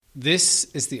This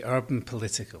is the Urban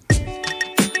Political,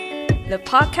 the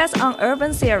podcast on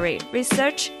urban theory,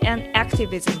 research, and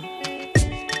activism.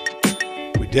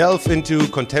 We delve into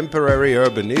contemporary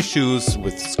urban issues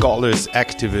with scholars,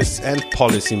 activists, and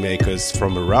policymakers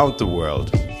from around the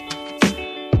world.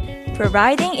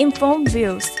 Providing informed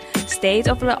views,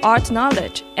 state-of-the-art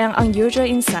knowledge, and unusual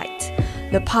insight,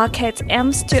 the podcast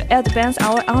aims to advance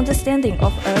our understanding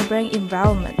of urban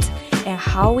environment and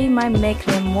how we might make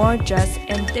them more just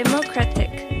and democratic.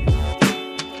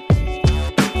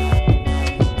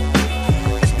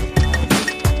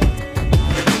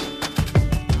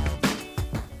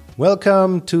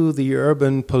 Welcome to the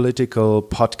Urban Political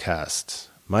Podcast.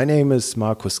 My name is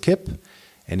Markus Kipp,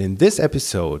 and in this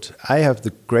episode I have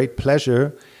the great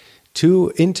pleasure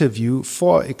to interview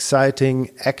 4 exciting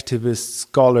activist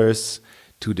scholars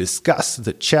to discuss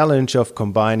the challenge of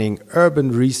combining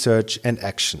urban research and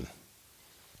action.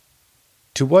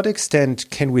 To what extent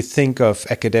can we think of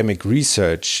academic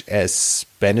research as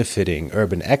benefiting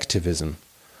urban activism?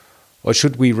 Or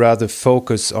should we rather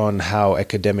focus on how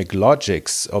academic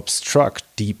logics obstruct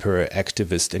deeper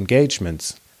activist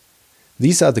engagements?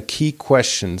 These are the key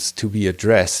questions to be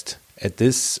addressed at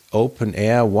this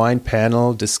open-air wine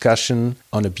panel discussion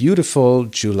on a beautiful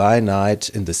July night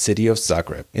in the city of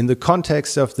Zagreb, in the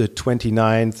context of the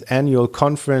 29th Annual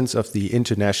Conference of the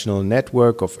International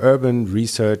Network of Urban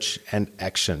Research and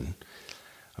Action.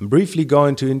 I'm briefly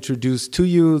going to introduce to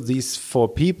you these 4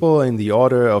 people in the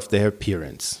order of their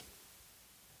appearance.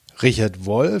 Richard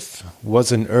Wolff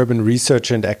was an urban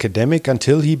researcher and academic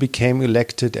until he became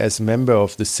elected as member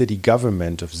of the City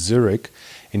Government of Zurich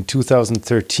in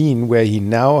 2013, where he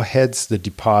now heads the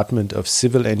Department of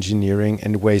Civil Engineering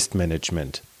and Waste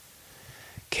Management.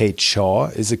 Kate Shaw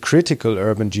is a critical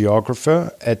urban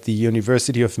geographer at the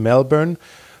University of Melbourne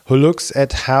who looks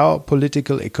at how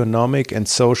political, economic and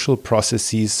social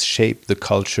processes shape the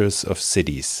cultures of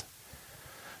cities.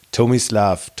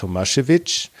 Tomislav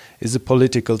Tomašević is a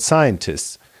political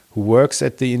scientist who works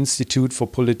at the Institute for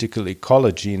Political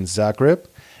Ecology in Zagreb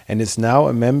and is now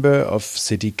a member of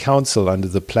City Council under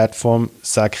the platform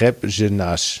Zagreb je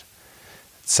naš.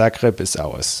 Zagreb is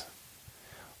ours.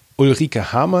 Ulrike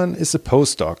Hamann is a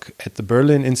postdoc at the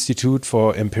Berlin Institute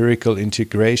for Empirical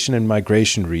Integration and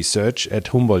Migration Research at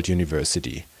Humboldt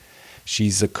University.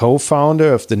 She's a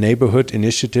co-founder of the neighborhood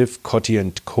initiative Kotti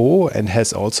Co and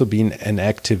has also been an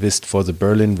activist for the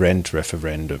Berlin Rent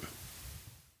Referendum.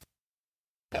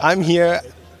 I'm here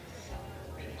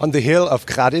on the hill of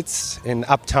Gradec in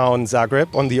uptown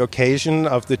Zagreb on the occasion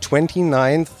of the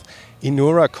 29th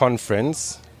INURA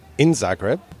conference in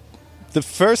Zagreb. The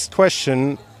first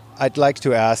question I'd like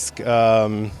to ask,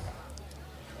 and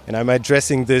I'm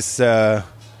addressing this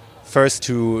first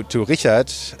to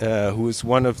Richard, who is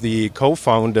one of the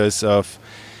co-founders of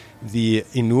the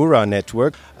INURA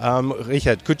network.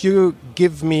 Richard, could you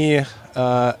give me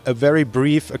a very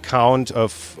brief account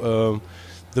of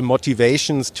the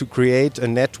motivations to create a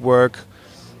network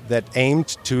that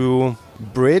aimed to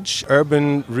bridge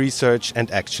urban research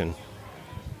and action?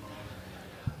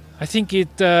 I think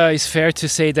it is fair to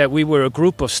say that we were a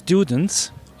group of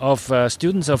students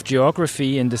of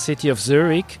geography in the city of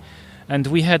Zurich, and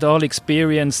we had all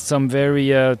experienced some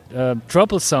very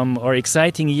troublesome or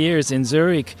exciting years in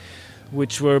Zurich,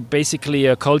 which were basically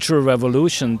a cultural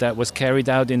revolution that was carried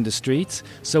out in the streets.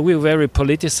 So we were very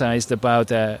politicized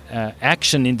about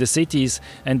action in the cities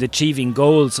and achieving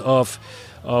goals of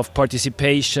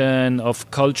participation, of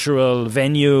cultural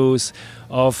venues,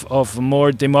 of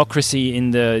more democracy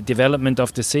in the development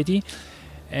of the city.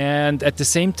 And at the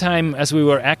same time, as we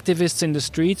were activists in the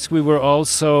streets, we were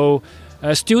also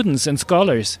students and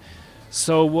scholars.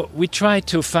 So we tried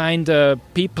to find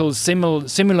people,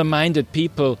 similar-minded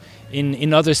people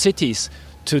in other cities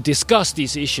to discuss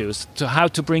these issues, to how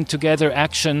to bring together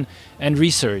action and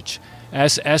research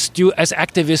as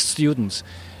activist students.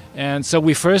 And so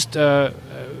we first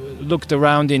looked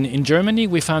around in Germany.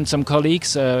 We found some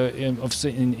colleagues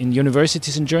in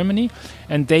universities in Germany,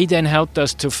 and they then helped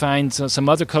us to find some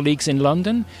other colleagues in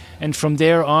London. And from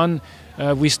there on,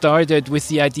 we started with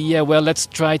the idea, well, let's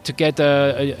try to get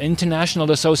an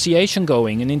international association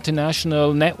going, an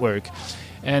international network.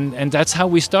 And that's how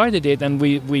we started it. And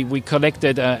we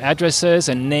collected addresses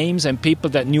and names and people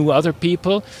that knew other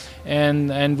people.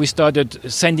 And we started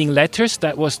sending letters.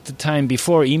 That was the time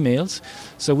before emails.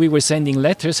 So we were sending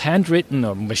letters, handwritten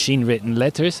or machine-written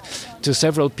letters, to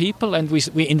several people. And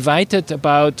we invited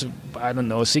about,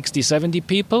 60, 70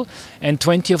 people. And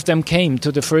 20 of them came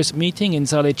to the first meeting in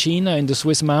Salecina in the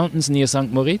Swiss mountains near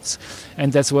St. Moritz.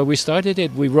 And that's where we started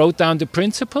it. We wrote down the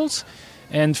principles.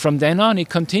 And from then on, it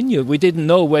continued. We didn't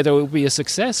know whether it would be a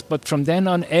success, but from then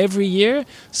on, every year,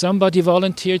 somebody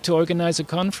volunteered to organize a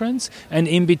conference. And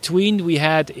in between, we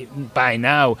had, by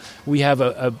now, we have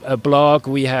a blog,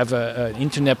 we have an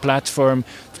internet platform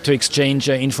to exchange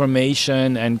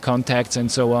information and contacts and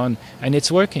so on. And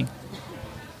it's working.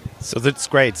 So that's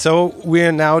great. So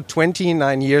we're now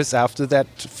 29 years after that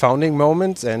founding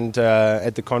moment, and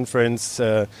at the conference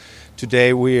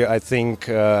today we, I think,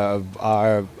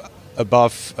 are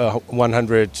above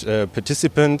 100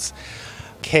 participants.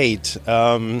 Kate,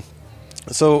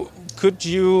 so could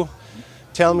you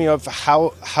tell me of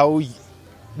how?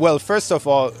 Well, first of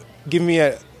all, give me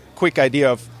a quick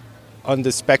idea of on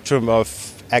the spectrum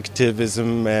of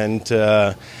activism and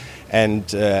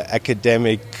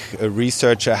academic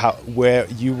researcher, where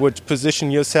you would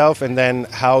position yourself, and then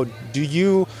how do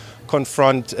you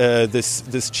confront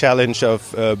this challenge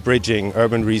of bridging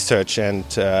urban research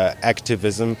and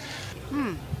activism?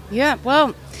 Yeah,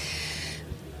 well,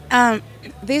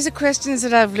 these are questions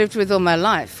that I've lived with all my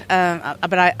life.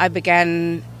 But I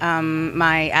began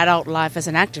my adult life as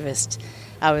an activist.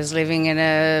 I was living in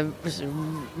a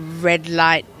red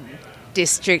light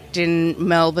district in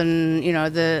Melbourne, you know,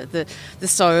 the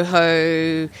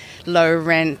Soho, low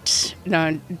rent, you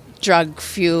know,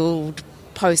 drug-fueled,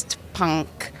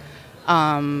 post-punk,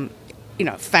 you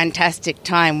know, fantastic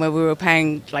time where we were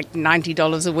paying like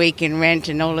 $90 a week in rent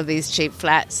and all of these cheap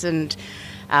flats, and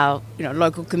our, you know,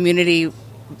 local community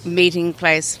meeting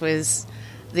place was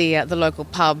the local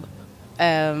pub,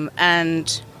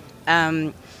 and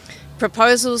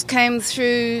proposals came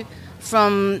through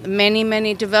from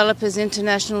many developers,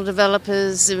 international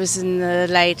developers. It was in the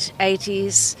late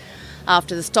 80s,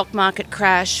 after the stock market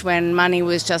crash, when money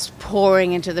was just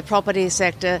pouring into the property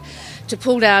sector, to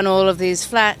pull down all of these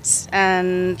flats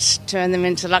and turn them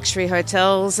into luxury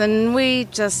hotels. And we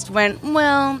just went,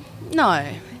 well, no,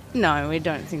 we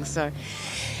don't think so.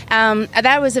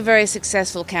 That was a very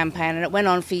successful campaign, and it went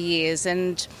on for years.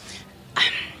 And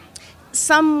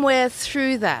somewhere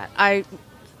through that, I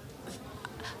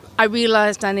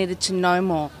realised I needed to know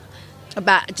more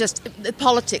about just the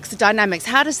politics, the dynamics.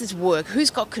 How does this work?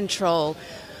 Who's got control?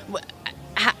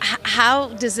 How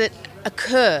does it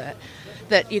occur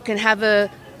that you can have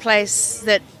a place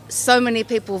that so many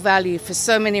people value for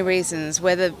so many reasons,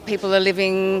 whether people are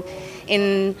living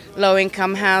in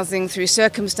low-income housing through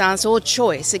circumstance or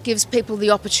choice? It gives people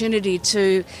the opportunity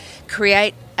to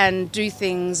create and do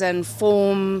things and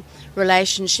form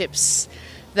relationships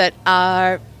that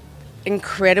are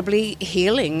incredibly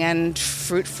healing and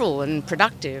fruitful and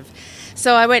productive.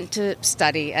 So I went to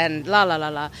study and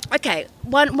Okay,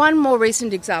 one more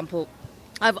recent example.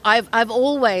 I've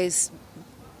always,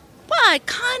 well, I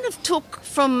kind of took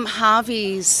from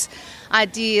Harvey's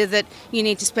idea that you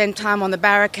need to spend time on the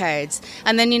barricades,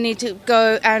 and then you need to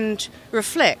go and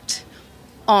reflect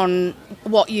on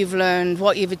what you've learned,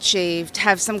 what you've achieved,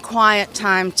 have some quiet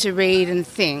time to read and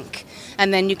think,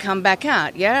 and then you come back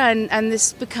out, yeah? And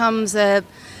this becomes a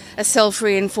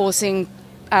self-reinforcing,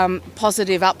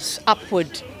 positive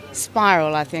upward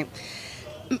spiral, I think.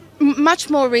 Much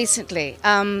more recently,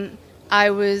 I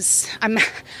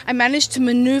managed to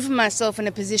manoeuvre myself in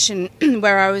a position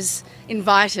where I was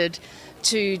invited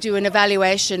to do an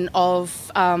evaluation of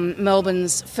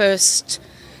Melbourne's first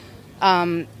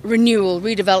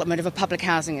redevelopment of a public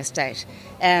housing estate.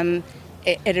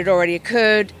 It had already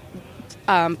occurred.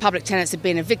 Public tenants had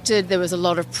been evicted. There was a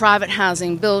lot of private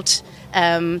housing built.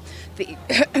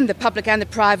 The public and the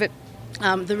private,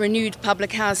 the renewed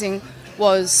public housing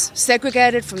was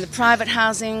segregated from the private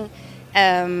housing.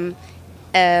 I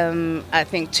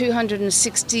think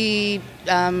 260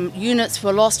 units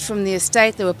were lost from the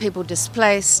estate. There were people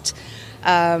displaced.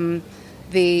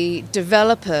 The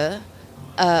developer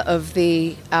of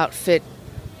the outfit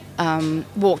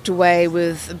walked away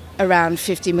with around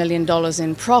 $50 million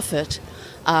in profit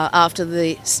after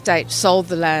the state sold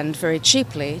the land very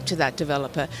cheaply to that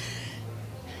developer.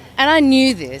 And I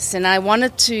knew this, and I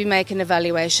wanted to make an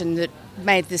evaluation that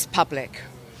made this public.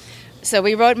 So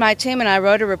my team and I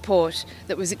wrote a report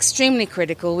that was extremely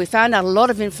critical. We found out a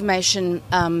lot of information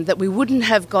that we wouldn't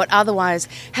have got otherwise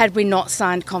had we not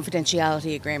signed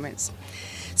confidentiality agreements.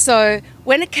 So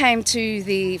when it came to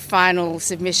the final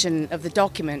submission of the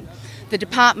document, the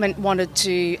department wanted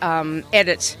to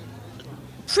edit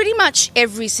pretty much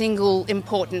every single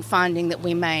important finding that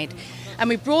we made. And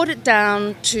we brought it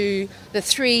down to the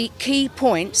 3 key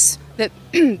points that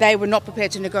they were not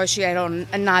prepared to negotiate on,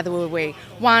 and neither were we.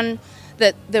 1,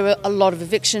 that there were a lot of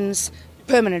evictions,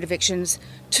 permanent evictions.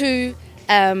 2,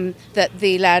 that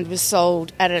the land was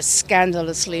sold at a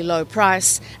scandalously low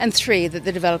price. And 3, that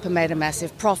the developer made a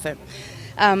massive profit.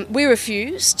 We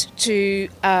refused to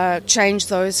change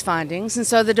those findings, and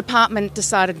so the department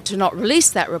decided to not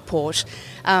release that report.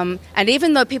 And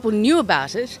even though people knew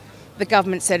about it, the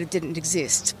government said it didn't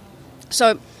exist.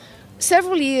 So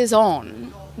several years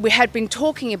on, we had been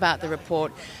talking about the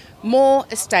report. More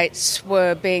estates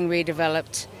were being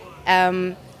redeveloped,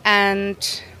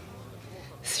 and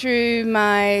through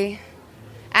my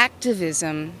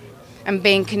activism and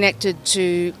being connected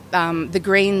to the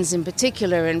Greens in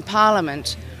particular in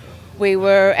Parliament, we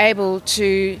were able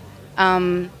to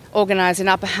organise an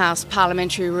upper house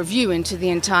parliamentary review into the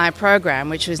entire program,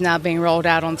 which was now being rolled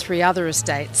out on 3 other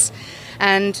estates.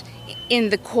 And in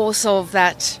the course of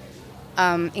that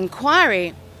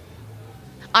inquiry,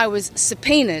 I was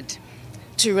subpoenaed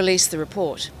to release the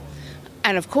report.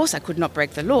 And of course I could not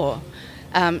break the law.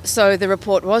 So the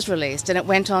report was released, and it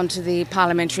went onto the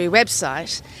parliamentary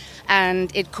website,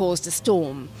 and it caused a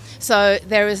storm. So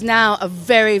there is now a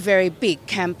very, very big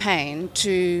campaign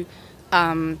to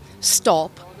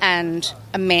stop and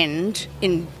amend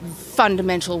in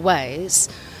fundamental ways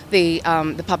the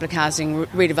public housing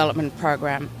redevelopment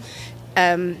program.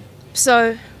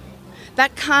 So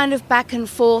that kind of back and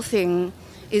forthing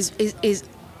is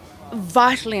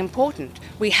vitally important.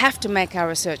 We have to make our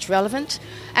research relevant,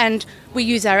 and we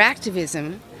use our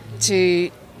activism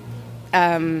to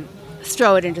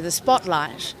throw it into the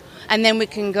spotlight, and then we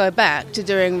can go back to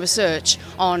doing research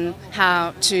on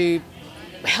how to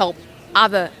help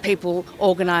other people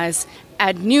organise,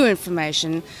 add new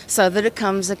information so that it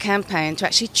becomes a campaign to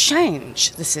actually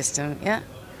change the system. Yeah,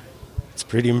 it's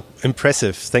pretty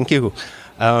impressive. Thank you.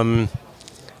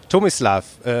 Tomislav,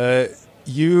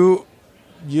 you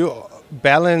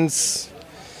balance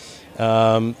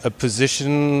a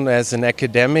position as an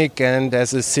academic and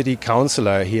as a city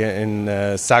councillor here in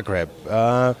Zagreb.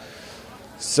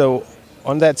 So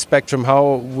on that spectrum,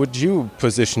 how would you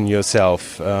position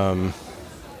yourself,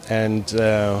 and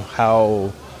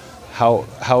how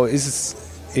is,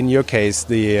 in your case,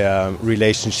 the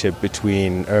relationship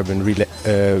between urban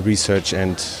research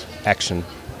and action?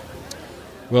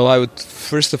 Well,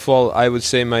 first of all, I would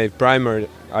say my primary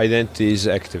identity is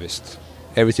activist.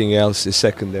 Everything else is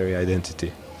secondary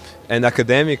identity. And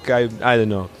academic, I don't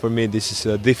know. For me, this is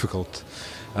a difficult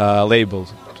label.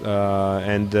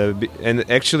 And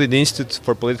actually, the Institute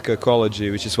for Political Ecology,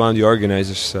 which is one of the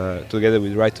organizers, together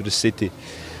with Right to the City,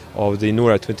 of the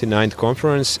INURA 29th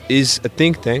conference, is a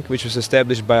think tank which was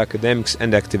established by academics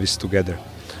and activists together.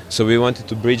 So we wanted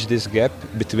to bridge this gap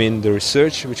between the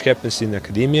research which happens in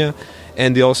academia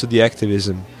and also the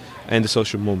activism and the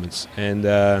social movements. And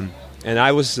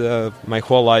I was my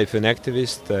whole life an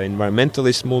activist,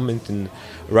 environmentalist movement, and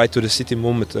Right to the City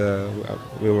movement.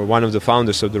 We were one of the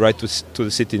founders of the Right to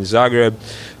the City in Zagreb.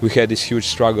 We had this huge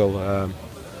struggle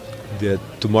that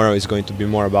tomorrow is going to be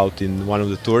more about in one of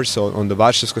the tours on the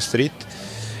Varšavska Street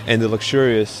and the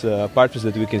luxurious apartments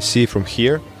that we can see from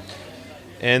here.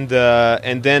 And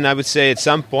then I would say at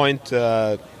some point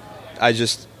I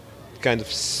just kind of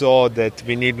saw that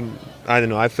we need,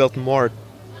 I felt more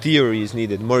theory is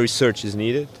needed, more research is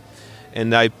needed,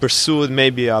 and I pursued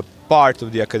maybe a part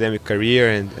of the academic career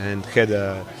and had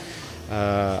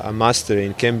a master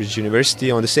in Cambridge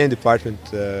University on the same department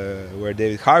where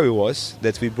David Harvey was,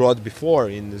 that we brought before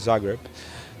in Zagreb,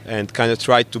 and kind of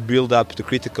tried to build up the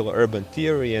critical urban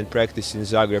theory and practice in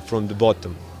Zagreb from the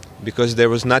bottom, because there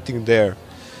was nothing there.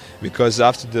 Because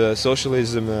after the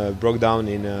socialism broke down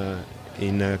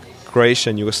in Croatia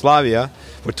and Yugoslavia,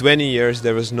 for 20 years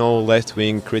there was no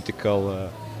left-wing critical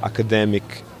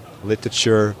academic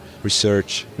literature,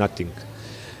 research, nothing.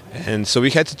 And so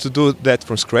we had to do that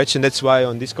from scratch, and that's why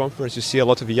on this conference you see a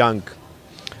lot of young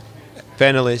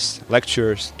panelists,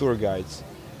 lecturers, tour guides,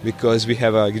 because we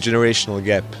have a generational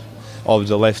gap of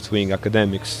the left-wing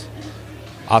academics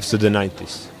after the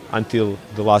 90s until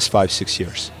the last 5-6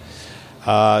 years.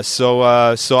 So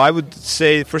I would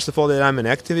say, first of all, that I'm an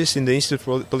activist. In the Institute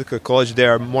for Political Ecology,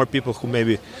 there are more people who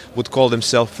maybe would call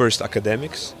themselves first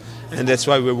academics, and that's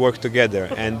why we work together.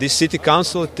 And this city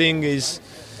council thing is,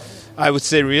 I would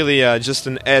say, really just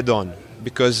an add-on,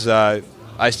 because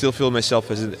I still feel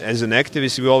myself as an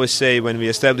activist. We always say, when we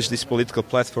established this political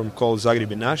platform called Zagreb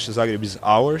je naš, Zagreb is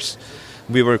ours,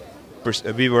 we were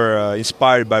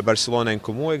inspired by Barcelona and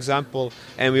Comu example,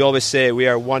 and we always say we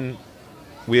are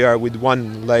with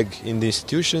one leg in the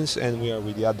institutions and we are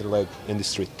with the other leg in the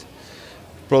street,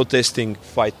 protesting,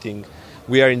 fighting.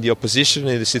 We are in the opposition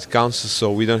in the city council,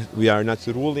 so we are not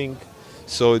ruling.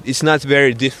 So it's not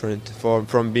very different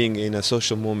from being in a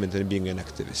social movement and being an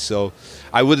activist. So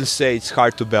I wouldn't say it's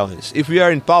hard to balance. If we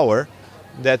are in power,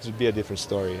 that would be a different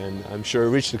story. And I'm sure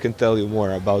Richard can tell you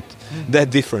more about that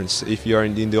difference if you are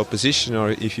in the opposition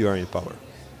or if you are in power.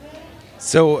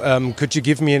 So could you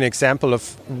give me an example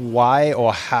of why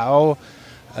or how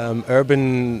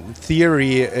urban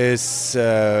theory is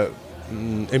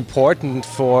important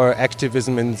for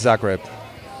activism in Zagreb?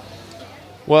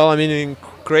 Well, I mean,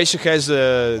 Croatia has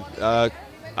a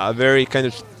very kind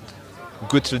of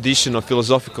good tradition of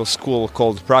philosophical school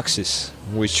called Praxis,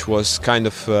 which was kind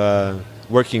of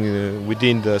working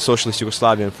within the socialist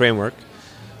Yugoslavian framework,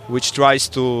 which tries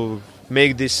to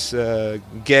make this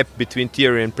gap between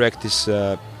theory and practice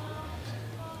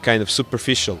kind of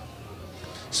superficial.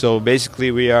 So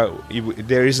basically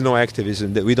there is no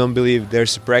activism. That we don't believe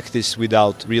there's a practice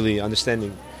without really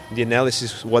understanding the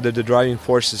analysis, what are the driving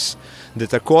forces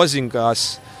that are causing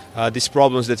us these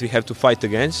problems that we have to fight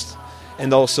against,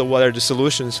 and also what are the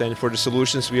solutions. And for the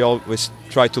solutions we always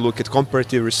try to look at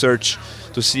comparative research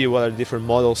to see what are different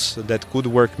models that could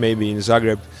work maybe in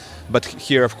Zagreb. But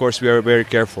here, of course, we are very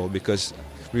careful because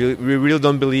we really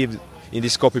don't believe in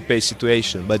this copy-paste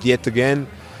situation. But yet again,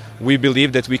 we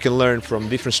believe that we can learn from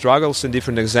different struggles and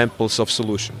different examples of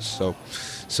solutions.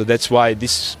 So that's why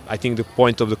this, I think, the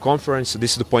point of the conference.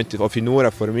 This is the point of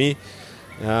INURA for me.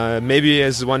 Maybe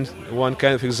as one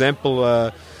kind of example,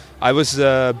 I was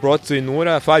brought to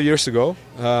INURA 5 years ago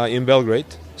in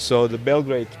Belgrade. So the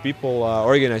Belgrade people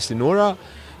organized INURA.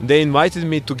 They invited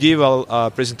me to give a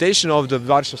presentation of the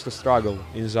Varšavska struggle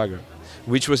in Zagreb,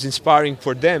 which was inspiring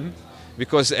for them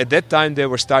because at that time they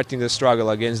were starting the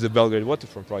struggle against the Belgrade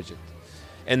waterfront project.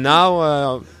 And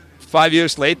now, 5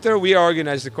 years later, we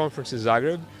organized the conference in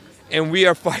Zagreb and we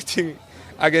are fighting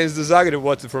against the Zagreb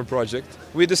waterfront project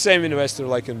with the same investor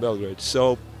like in Belgrade.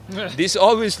 So this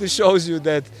obviously shows you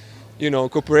that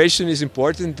cooperation is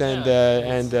important and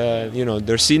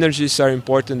their synergies are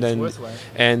important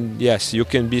and yes, you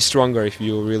can be stronger if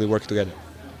you really work together.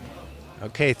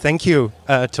 Okay, thank you,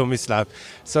 Tomislav.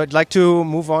 So I'd like to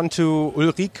move on to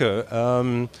Ulrike.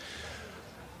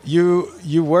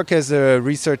 You work as a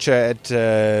researcher at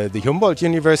the Humboldt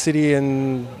University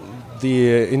in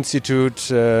the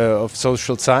Institute of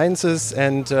Social Sciences,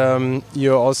 and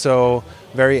you're also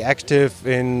very active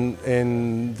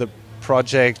in the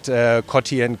project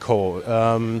Kotti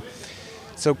Co.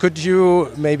 So could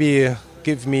you maybe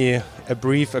give me a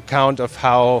brief account of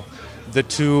how the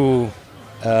two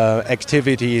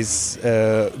activities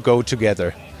go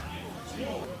together?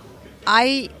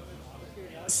 I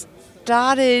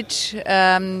started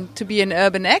to be an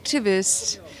urban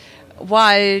activist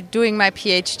while doing my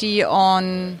PhD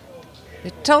on a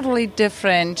totally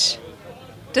different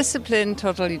discipline,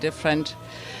 totally different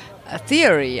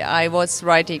theory. I was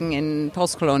writing in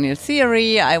post-colonial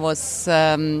theory. I was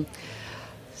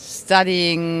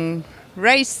studying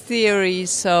race theory,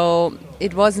 so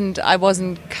I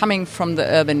wasn't coming from the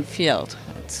urban field,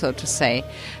 so to say.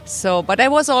 So, but I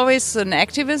was always an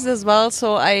activist as well.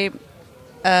 So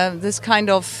this kind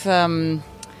of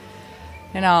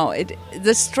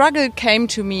the struggle came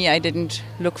to me. I didn't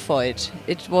look for it.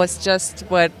 It was just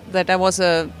that I was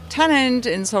a tenant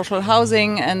in social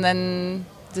housing, and then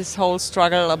this whole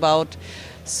struggle about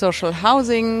social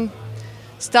housing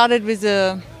started with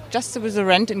a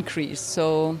rent increase.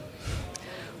 So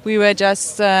we were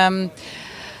just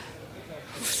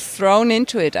thrown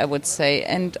into it, I would say.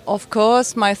 And of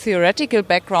course, my theoretical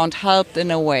background helped in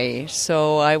a way.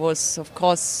 So I was, of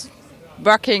course,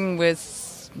 working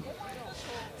with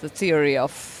the theory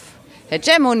of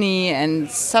hegemony and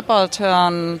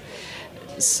subaltern.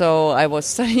 So I was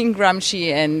studying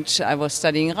Gramsci and I was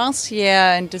studying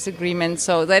Rancière and disagreement.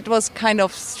 So that was kind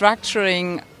of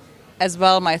structuring as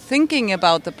well my thinking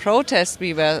about the protest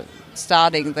we were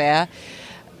starting there.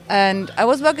 And I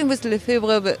was working with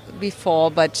Lefebvre before,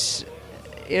 but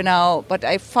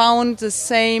I found the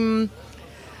same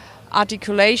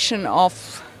articulation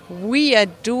of we are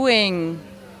doing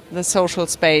the social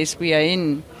space we are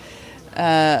in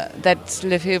that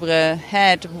Lefebvre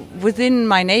had within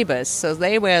my neighbors. So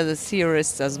they were the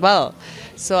theorists as well.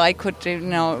 So I could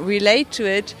relate to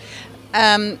it.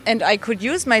 And I could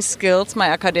use my skills, my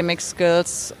academic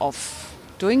skills of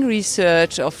doing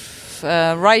research, of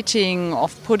writing,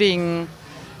 of putting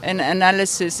an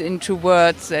analysis into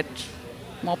words that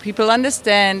more people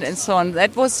understand and so on.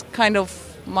 That was kind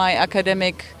of my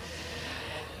academic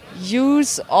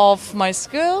use of my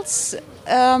skills.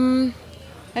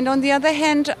 And on the other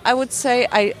hand, I would say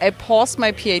I paused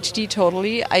my PhD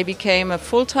totally. I became a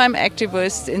full-time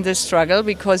activist in this struggle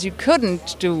because you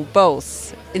couldn't do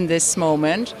both in this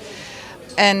moment.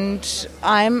 And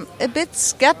I'm a bit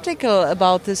skeptical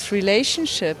about this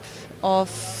relationship of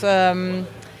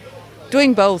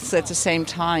doing both at the same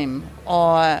time,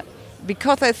 or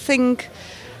because I think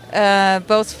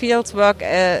both fields work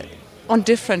on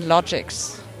different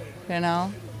logics,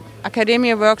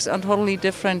 Academia works on totally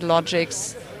different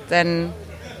logics than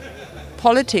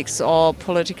politics or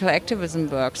political activism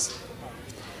works.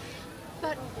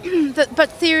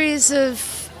 But theories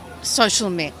of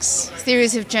social mix,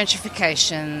 theories of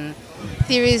gentrification,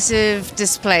 theories of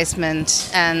displacement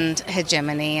and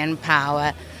hegemony and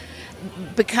power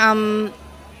become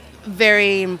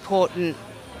very important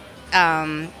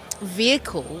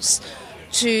vehicles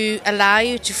to allow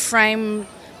you to frame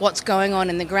what's going on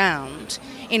in the ground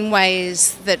in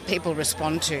ways that people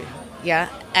respond to,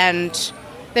 and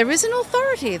there is an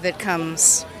authority that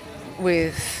comes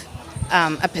with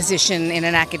a position in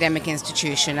an academic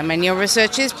institution. I mean, your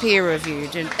research is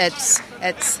peer-reviewed, and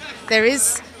there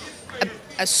is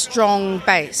a strong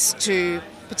base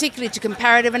particularly to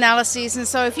comparative analyses. And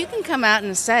so if you can come out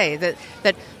and say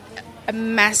that a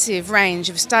massive range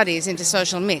of studies into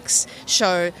social mix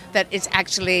show that it's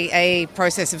actually a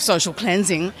process of social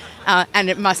cleansing and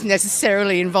it must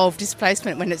necessarily involve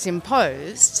displacement when it's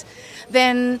imposed,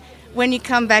 then when you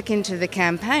come back into the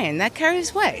campaign, that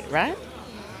carries weight, right?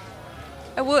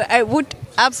 I would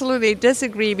absolutely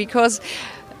disagree, because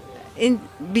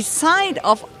beside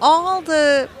of all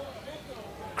the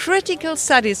critical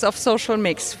studies of social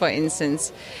mix, for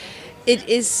instance, it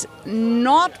is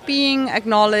not being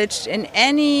acknowledged in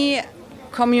any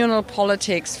communal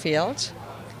politics field,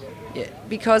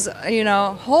 because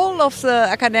whole of the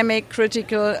academic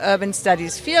critical urban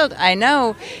studies field I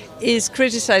know is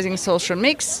criticizing social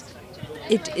mix.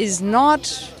 It is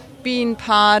not being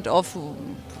part of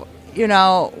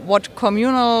what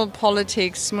communal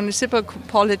politics, municipal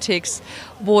politics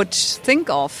would think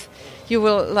of. You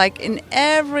will, like in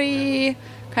every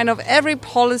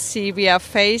policy we are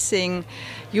facing,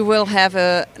 you will have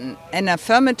an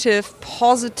affirmative,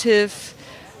 positive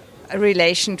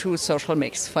relation to social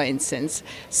mix, for instance.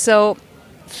 So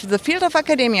the field of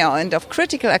academia and of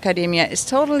critical academia is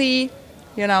totally,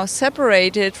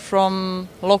 separated from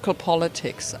local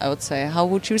politics, I would say. How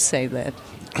would you say that?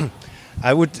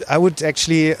 I would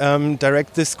actually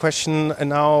direct this question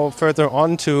now further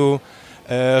on to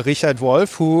Richard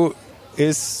Wolff, who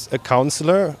is a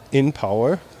councillor in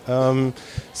power.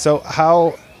 So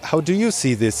how do you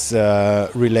see this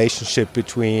relationship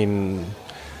between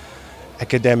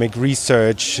academic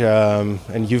research,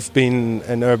 and you've been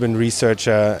an urban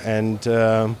researcher, and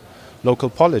local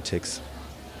politics?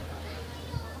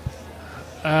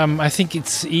 I think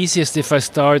it's easiest if I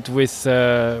start with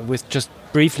just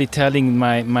briefly telling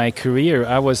my career.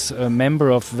 I was a member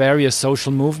of various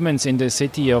social movements in the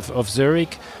city of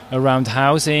Zurich around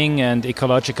housing and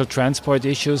ecological transport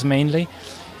issues mainly,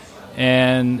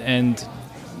 and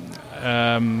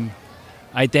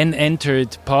I then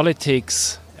entered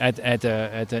politics at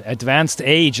an advanced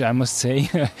age, I must say,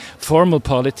 formal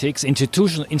politics,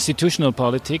 institutional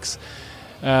politics,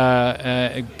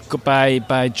 by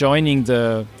joining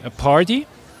a party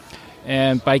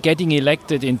and by getting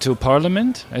elected into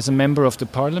parliament as a member of the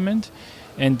parliament.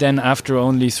 And then after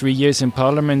only 3 years in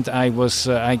parliament, I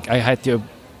had the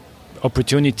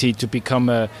opportunity to become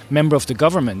a member of the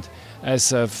government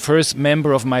as a first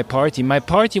member of my party. My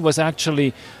party was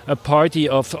actually a party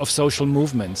of social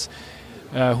movements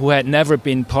who had never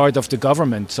been part of the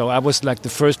government. So I was like the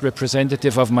first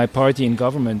representative of my party in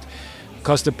government,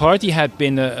 because the party had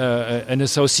been an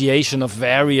association of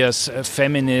various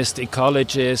feminist,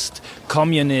 ecologist,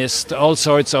 communist, all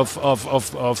sorts of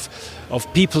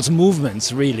people's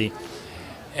movements, really.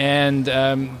 And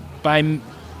by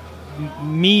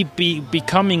me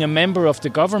becoming a member of the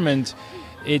government,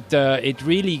 it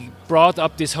really brought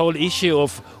up this whole issue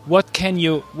of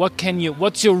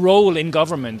what's your role in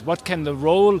government? What can the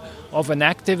role of an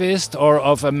activist or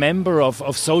of a member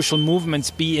of social movements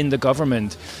be in the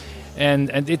government? And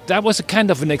that was a kind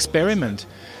of an experiment,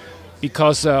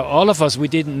 because all of us, we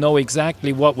didn't know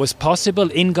exactly what was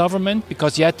possible in government,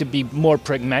 because you had to be more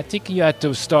pragmatic, you had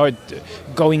to start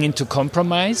going into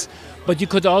compromise, but you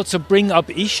could also bring up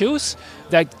issues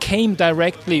that came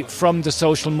directly from the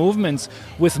social movements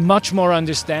with much more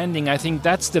understanding. I think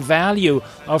that's the value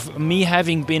of me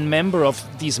having been member of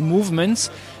these movements,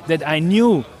 that I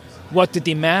knew what the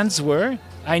demands were,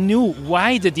 I knew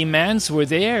why the demands were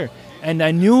there, and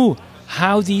I knew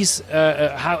how these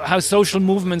how social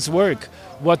movements work,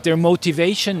 what their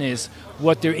motivation is,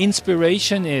 what their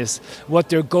inspiration is, what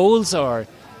their goals are,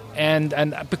 and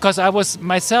because I was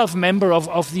myself member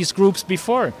of these groups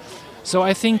before, so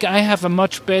I think I have a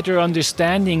much better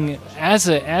understanding as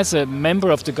a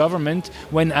member of the government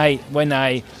when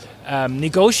I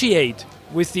negotiate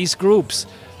with these groups.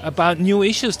 about new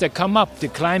issues that come up, the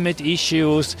climate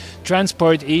issues,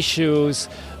 transport issues,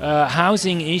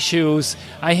 housing issues.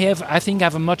 I think I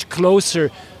have a much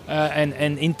closer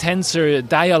and intenser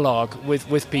dialogue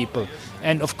with people.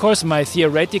 And of course my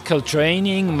theoretical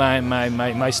training,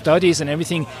 my studies and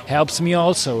everything helps me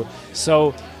also.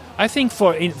 So I think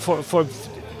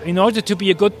in order to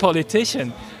be a good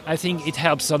politician, I think it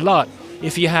helps a lot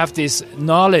if you have this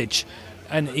knowledge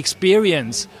and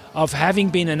experience of having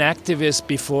been an activist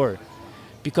before,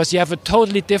 because you have a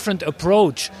totally different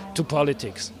approach to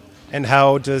politics. And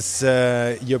how does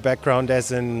your background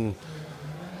as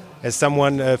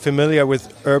someone familiar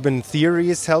with urban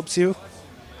theories helps you?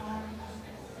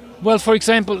 Well, for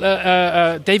example,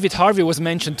 David Harvey was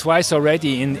mentioned twice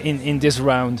already in this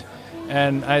round.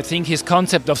 And I think his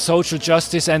concept of social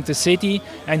justice and the city,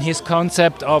 and his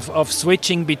concept of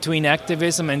switching between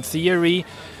activism and theory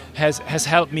has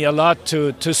helped me a lot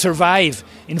to survive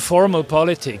in formal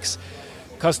politics.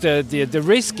 Because the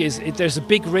risk is, there's a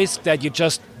big risk that you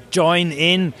just join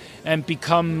in and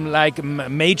become like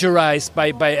majorized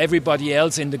by everybody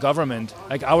else in the government.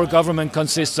 Like our government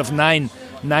consists of nine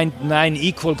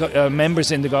equal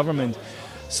members in the government.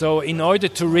 So in order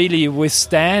to really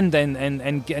withstand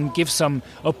and give some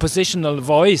oppositional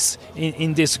voice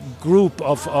in this group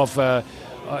inside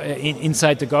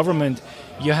the government,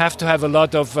 you have to have a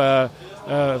lot of a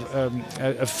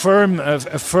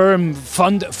firm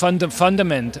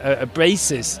fundament, a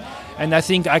basis. And I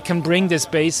think I can bring this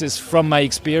basis from my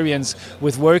experience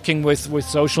with working with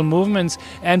social movements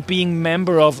and being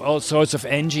member of all sorts of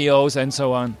NGOs and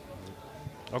so on.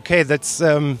 Okay, that's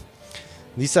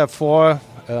these are four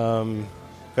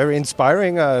very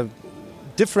inspiring,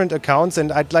 different accounts,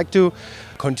 and I'd like to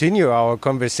continue our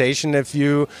conversation if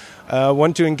you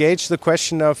want to engage the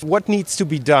question of what needs to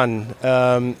be done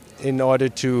in order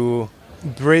to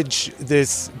bridge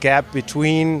this gap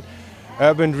between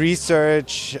urban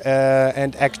research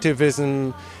and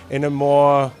activism in a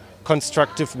more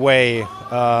constructive way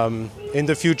in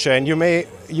the future. And you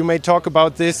may talk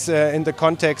about this in the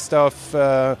context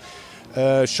of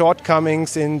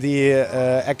shortcomings in the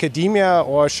academia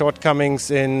or shortcomings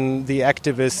in the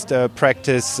activist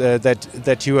practice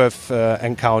that you have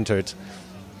encountered.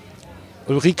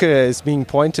 Ulrike is being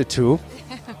pointed to.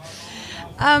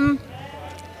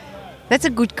 That's a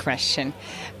good question.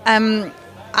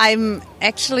 I'm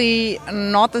actually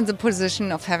not in the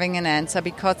position of having an answer,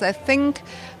 because I think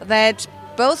that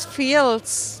both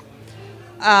fields,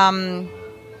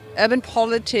 urban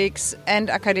politics and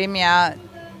academia,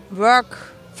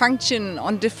 function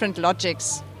on different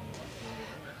logics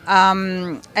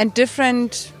and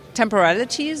different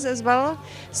temporalities as well.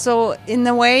 So in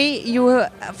a way, you,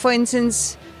 for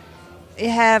instance, you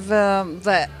have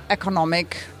the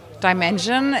economic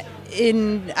dimension.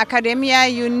 In academia,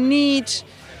 you need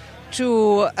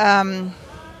to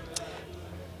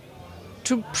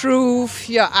prove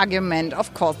your argument.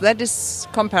 Of course, that is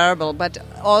comparable, but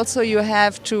also you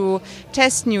have to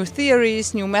test new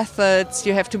theories, new methods.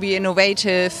 You have to be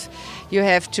innovative. You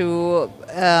have to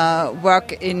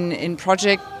work in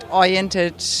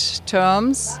project-oriented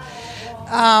terms,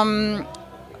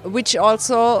 which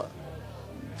also,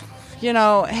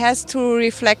 has to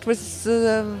reflect with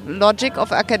the logic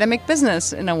of academic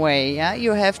business in a way. Yeah,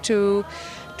 you have to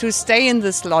stay in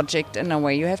this logic in a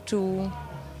way. You have to,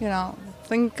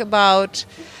 think about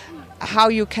how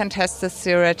you can test the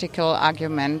theoretical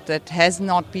argument that has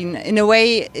not been, in a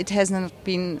way, it has not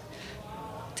been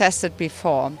tested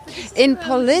before. In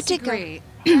political,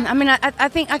 I mean, I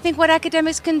think what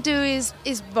academics can do is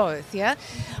both. Yeah,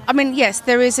 I mean, yes,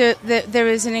 there is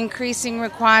an increasing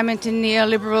requirement in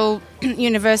neoliberal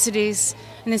universities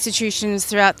and institutions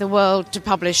throughout the world to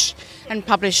publish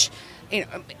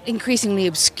increasingly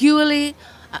obscurely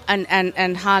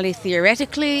and highly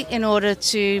theoretically in order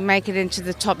to make it into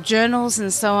the top journals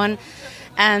and so on.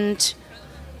 And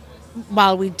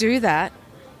while we do that,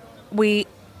 it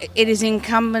is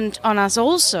incumbent on us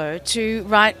also to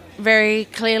write very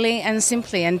clearly and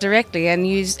simply and directly and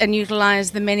use and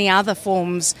utilize the many other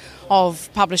forms of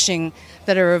publishing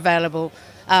that are available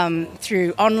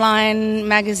through online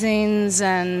magazines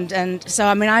and so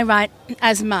I mean I write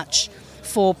as much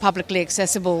for publicly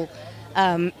accessible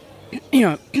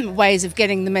ways of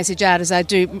getting the message out as I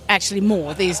do, actually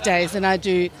more these days than I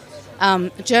do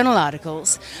journal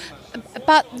articles.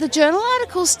 But the journal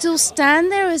articles still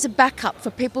stand there as a backup for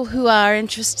people who are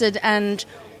interested and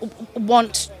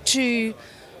want to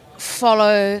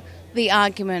follow the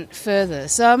argument further.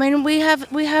 So, I mean, we have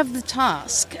the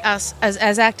task, as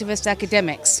activist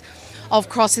academics, of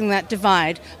crossing that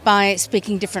divide by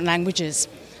speaking different languages.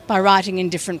 by writing in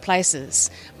different places,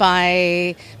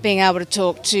 by being able to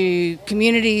talk to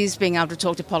communities, being able to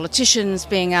talk to politicians,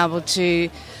 being able to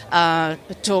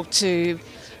talk to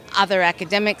other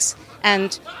academics.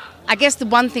 And I guess the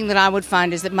one thing that I would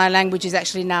find is that my language is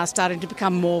actually now starting to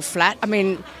become more flat. I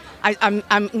mean,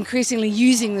 I'm increasingly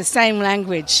using the same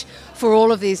language for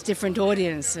all of these different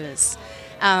audiences.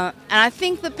 And I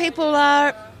think that people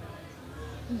are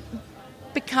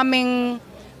becoming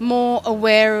more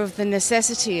aware of the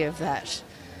necessity of that.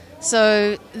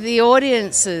 So the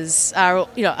audiences are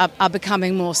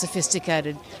becoming more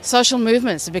sophisticated. Social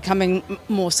movements are becoming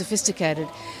more sophisticated.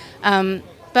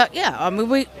 But yeah, I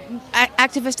mean,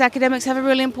 activist academics have a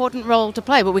really important role to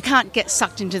play, but we can't get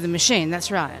sucked into the machine. That's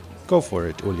right. Go for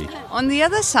it, Uli. On the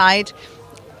other side,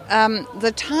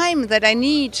 the time that I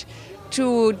need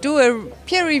to do a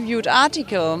peer-reviewed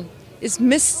article is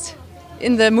missed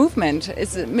in the movement,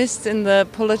 is missed in the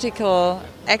political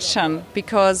action,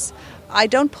 because I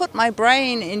don't put my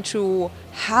brain into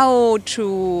how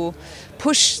to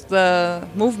push the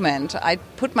movement. I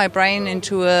put my brain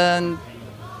into a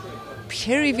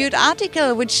peer-reviewed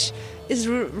article which is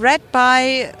read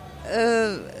by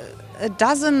a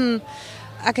dozen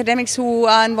academics who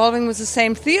are involving with the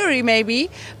same theory maybe,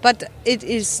 but it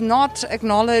is not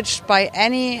acknowledged by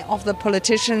any of the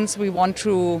politicians we want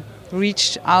to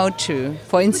reach out to,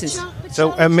 for instance.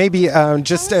 So maybe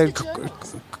just a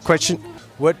question,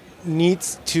 what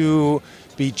needs to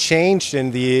be changed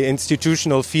in the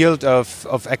institutional field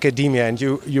of academia? And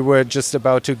you were just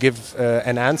about to give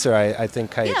an answer, I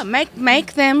think, Kate. Yeah,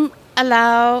 make them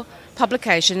allow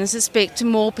publications that speak to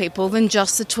more people than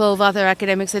just the 12 other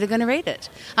academics that are going to read it.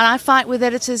 And I fight with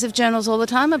editors of journals all the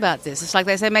time about this. It's like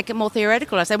they say, make it more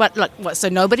theoretical. I say, what, so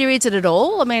nobody reads it at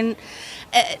all? I mean,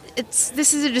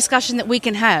 this is a discussion that we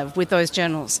can have with those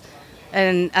journals.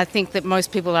 And I think that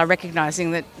most people are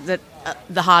recognising that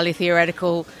the highly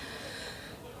theoretical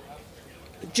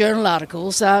journal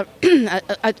articles are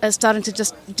starting to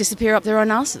just disappear up their own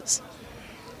asses.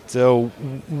 So,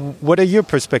 what are your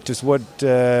perspectives? What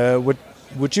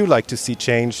would you like to see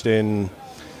changed in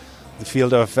the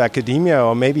field of academia,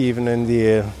 or maybe even in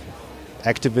the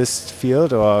activist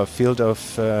field or field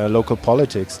of local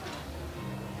politics?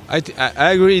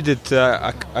 I agree that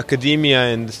academia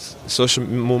and social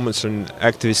movements and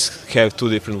activists have two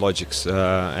different logics,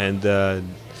 and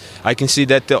I can see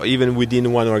that even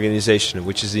within one organization,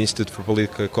 which is the Institute for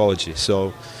Political Ecology.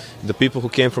 So the people who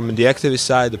came from the activist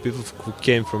side, the people who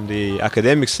came from the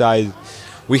academic side,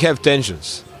 we have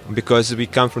tensions because we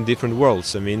come from different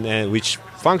worlds, which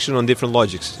function on different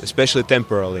logics, especially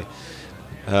temporarily.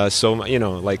 So,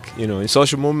 in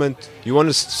social movement, you want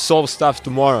to solve stuff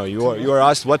tomorrow. You are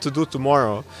asked what to do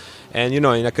tomorrow. And,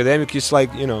 in academic, it's like,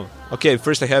 okay,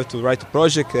 first I have to write a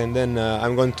project, and then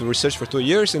I'm going to research for 2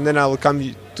 years, and then I will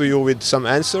come to you with some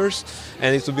answers,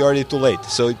 and it will be already too late.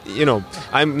 So,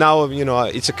 I'm now,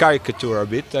 it's a caricature a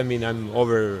bit. I'm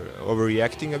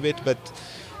overreacting a bit, but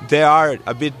there are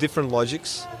a bit different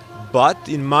logics. But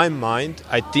in my mind,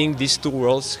 I think these two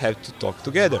worlds have to talk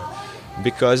together,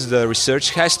 because the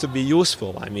research has to be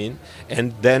useful,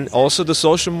 and then also the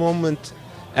social movement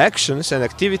actions and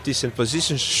activities and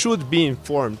positions should be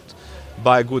informed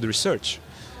by good research.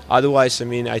 Otherwise,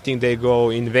 I think they go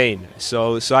in vain.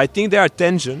 So I think there are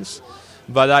tensions,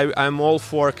 but I'm all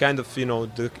for kind of,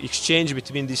 the exchange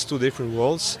between these two different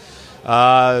worlds,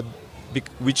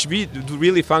 which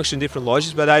really function different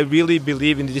logics, but I really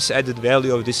believe in this added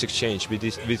value of this exchange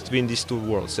between these two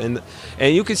worlds. And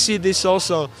you can see this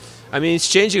also. It's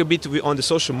changing a bit on the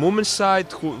social movement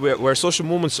side, where social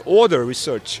movements order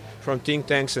research from think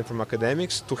tanks and from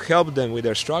academics to help them with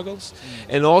their struggles.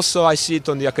 And also I see it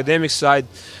on the academic side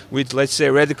with, let's say,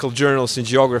 radical journals in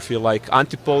geography, like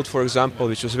Antipode, for example,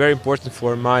 which was very important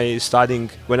for my studying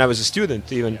when I was a student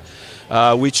even,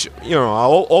 which,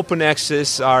 are open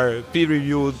access, are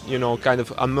peer-reviewed, kind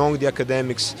of among the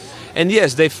academics. And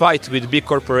yes, they fight with big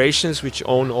corporations which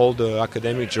own all the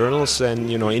academic journals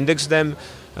and, index them,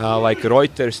 like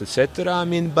Reuters, etc.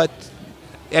 But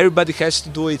everybody has to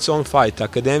do its own fight.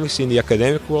 Academics in the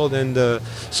academic world and the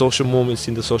social movements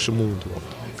in the social movement world.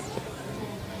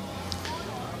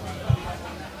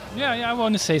 Yeah, I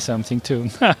want to say something too.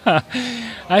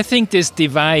 I think this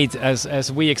divide,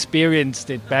 as we experienced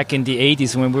it back in the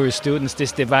 80s when we were students,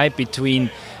 this divide between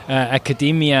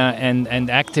academia and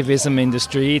activism in the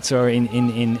streets or in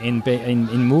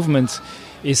movements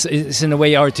is in a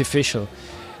way artificial.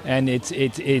 And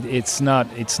it's not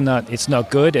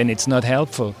good and it's not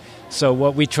helpful. So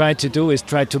what we try to do is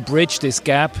try to bridge this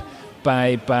gap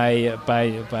by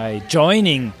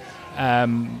joining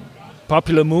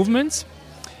popular movements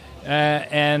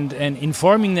and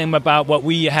informing them about what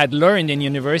we had learned in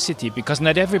university, because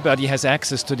not everybody has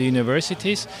access to the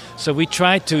universities. So we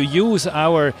try to use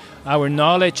our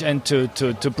knowledge and to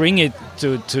bring it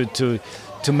to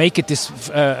make it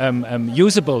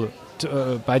usable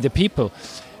by the people.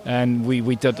 And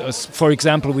we did, for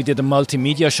example, we did a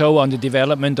multimedia show on the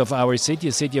development of our city,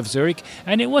 the city of Zurich,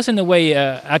 and it was in a way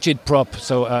agitprop,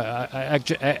 so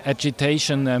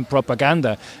agitation and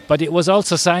propaganda, but it was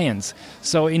also science.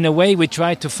 So in a way we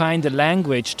tried to find a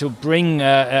language to bring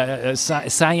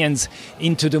science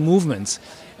into the movements.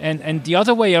 And the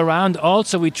other way around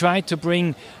also we tried to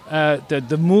bring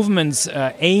the movement's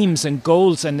aims and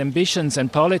goals and ambitions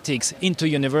and politics into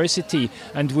university,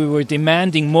 and we were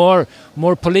demanding more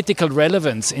political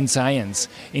relevance in science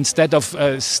instead of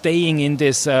staying in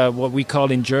this what we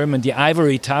call in German the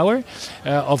ivory tower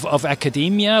of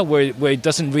academia, where it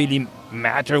doesn't really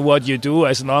matter what you do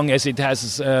as long as it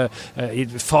has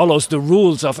it follows the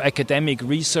rules of academic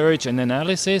research and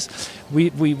analysis.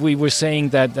 We were saying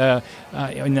that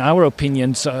in our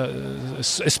opinion,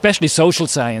 especially social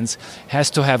science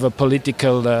has to have a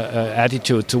political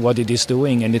attitude to what it is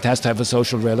doing, and it has to have a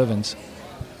social relevance.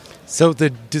 So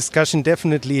the discussion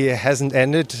definitely hasn't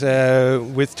ended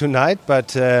with tonight,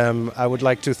 but I would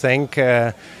like to thank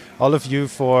all of you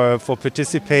for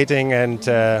participating, and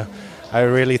I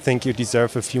really think you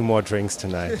deserve a few more drinks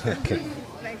tonight. Okay.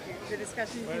 Thank you. The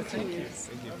discussion continues.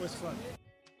 That was fun.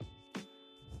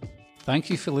 Thank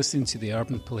you for listening to the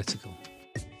Urban Political.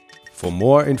 For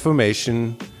more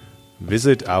information,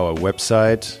 visit our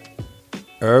website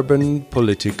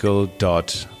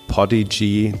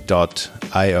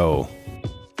urbanpolitical.podigy.io.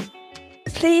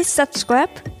 Please subscribe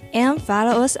and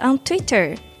follow us on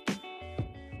Twitter.